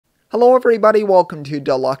Hello everybody, welcome to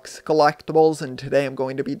Deluxe Collectibles, and today I'm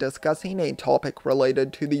going to be discussing a topic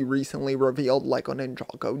related to the recently revealed LEGO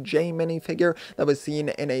Ninjago J minifigure that was seen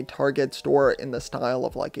in a Target store in the style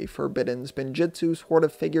of like a Forbidden Spinjitzu sort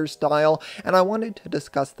of figure style, and I wanted to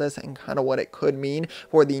discuss this and kind of what it could mean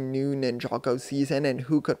for the new Ninjago season and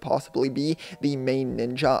who could possibly be the main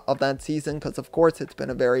ninja of that season, because of course it's been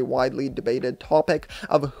a very widely debated topic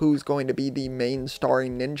of who's going to be the main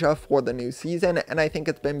starring ninja for the new season, and I think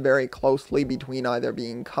it's been very closely between either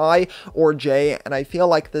being Kai or Jay, and I feel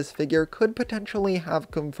like this figure could potentially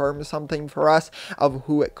have confirmed something for us of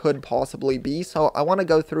who it could possibly be. So I want to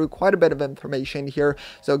go through quite a bit of information here,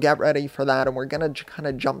 so get ready for that, and we're gonna kind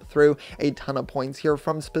of jump through a ton of points here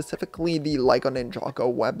from specifically the LEGO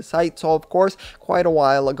Ninjago website. So of course, quite a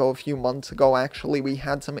while ago, a few months ago actually, we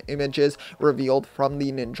had some images revealed from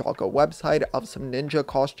the Ninjago website of some ninja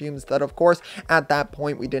costumes that of course at that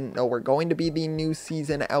point we didn't know were going to be the new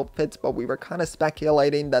season outfits, but we were kind of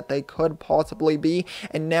speculating that they could possibly be.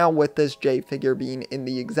 And now with this J figure being in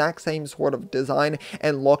the exact same sort of design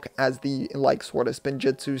and look as the like sort of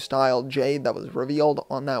Spinjitzu style J that was revealed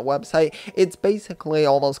on that website, it's basically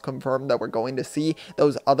almost confirmed that we're going to see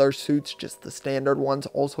those other suits, just the standard ones,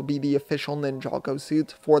 also be the official Ninjago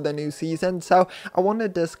suits for the new season. So I want to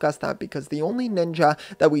discuss that because the only ninja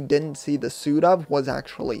that we didn't see the suit of was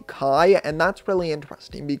actually Kai, and that's really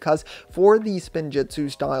interesting because for the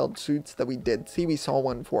Spinjitzu style suits that we did see, we saw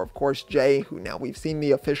one for of course Jay, who now we've seen the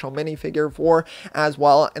official minifigure for as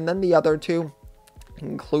well, and then the other two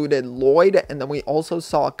included Lloyd, and then we also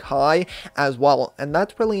saw Kai as well. And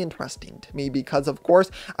that's really interesting to me because of course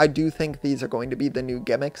I do think these are going to be the new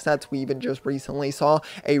gimmick sets. We even just recently saw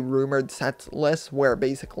a rumored sets list where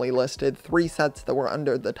basically listed 3 sets that were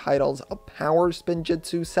under the titles of Power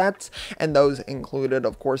Spinjitzu sets, and those included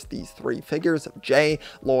of course these 3 figures of Jay,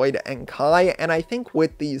 Lloyd, and Kai. And I think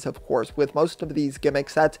with these, of course, with most of these gimmick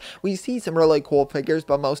sets, we see some really cool figures,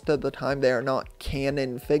 but most of the time they are not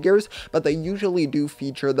canon figures, but they usually do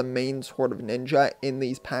feature the main sort of ninja in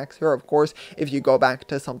these packs here. Of course, if you go back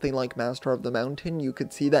to something like Master of the Mountain, you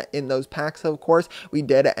could see that in those packs, of course, we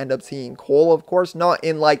did end up seeing Cole, of course, not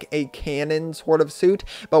in like a canon sort of suit,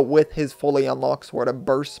 but with his fully unlocked sort of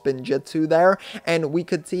burst Spinjitzu there, and we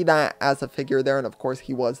could see that as a figure there, and of course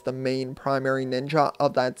he was the main primary ninja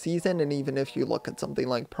of that season. And even if you look at something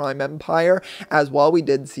like Prime Empire as well, we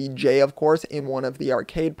did see Jay, of course, in one of the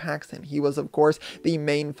arcade packs, and he was of course the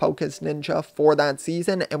main focus ninja for that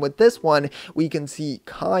season. And with this one, we can see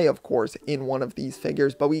Kai, of course, in one of these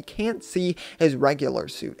figures, but we can't see his regular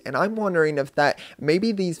suit. And I'm wondering if that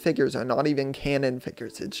maybe these figures are not even canon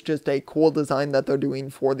figures. It's just a cool design that they're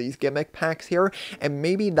doing for these gimmick packs here. And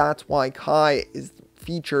maybe that's why Kai is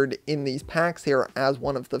featured in these packs here as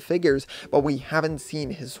one of the figures, but we haven't seen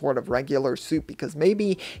his sort of regular suit because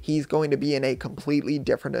maybe he's going to be in a completely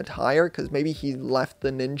different attire, because maybe he left the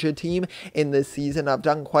ninja team in this season. I've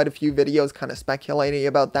done quite a few videos kind of speculating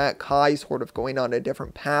about that. Kai sort of going on a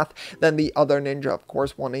different path than the other ninja, of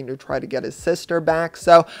course wanting to try to get his sister back,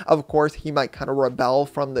 so of course he might kind of rebel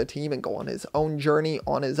from the team and go on his own journey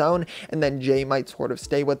on his own, and then Jay might sort of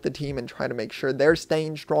stay with the team and try to make sure they're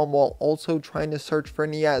staying strong while also trying to search for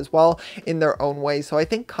Nia as well in their own way. So I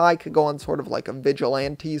think Kai could go on sort of like a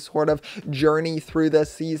vigilante sort of journey through this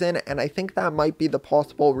season, and I think that might be the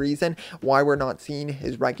possible reason why we're not seeing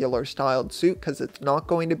his regular styled suit, because it's not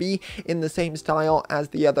going to be in the same style as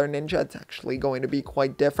the other ninja. It's actually going to be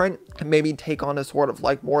quite different and maybe take on a sort of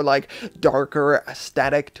like more like darker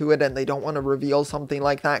aesthetic to it, and they don't want to reveal something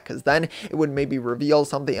like that because then it would maybe reveal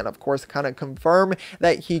something and of course kind of confirm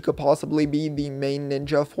that he could possibly be the main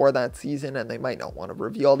ninja for that season, and they might not want to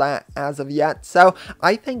reveal that as of yet. So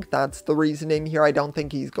I think that's the reasoning here. I don't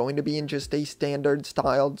think he's going to be in just a standard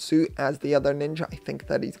styled suit as the other ninja. I think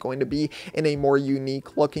that he's going to be in a more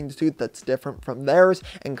unique looking suit that's different from theirs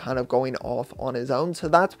and kind of going off on his own. So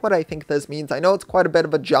that's what I think this means. I know it's quite a bit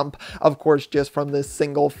of a jump, of course, just from this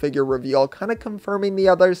single figure reveal, kind of confirming the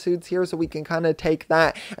other suits here, so we can kind of take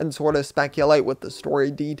that and sort of speculate with the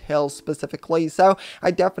story details specifically. So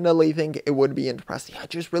I definitely think it would be interesting. I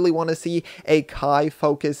just really want to see a Kai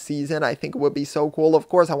focused season. I think it would be so cool. Of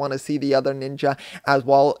course, I want to see the other ninja as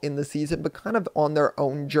well in the season, but kind of on their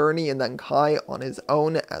own journey, and then Kai on his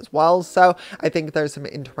own as well. So I think there's some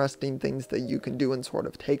interesting things that you can do and sort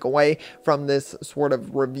of take away from this sort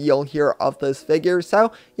of reveal here of this figure.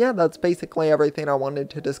 So yeah, that's basically everything I wanted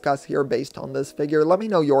to discuss here based on this figure. Let me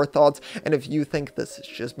know your thoughts, and if you think this is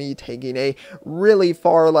just me taking a really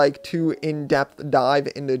far, like too in-depth dive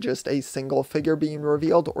into just a single figure being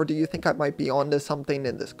revealed, or do you think I might be onto this something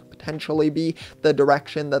and this could potentially be the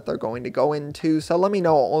direction that they're going to go into. So let me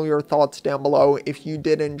know all your thoughts down below. If you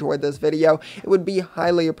did enjoy this video, it would be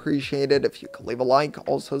highly appreciated if you could leave a like,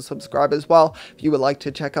 also subscribe as well. If you would like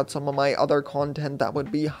to check out some of my other content, that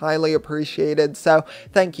would be highly appreciated. So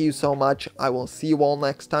thank you so much. I will see you all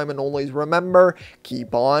next time, and always remember,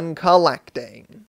 keep on collecting.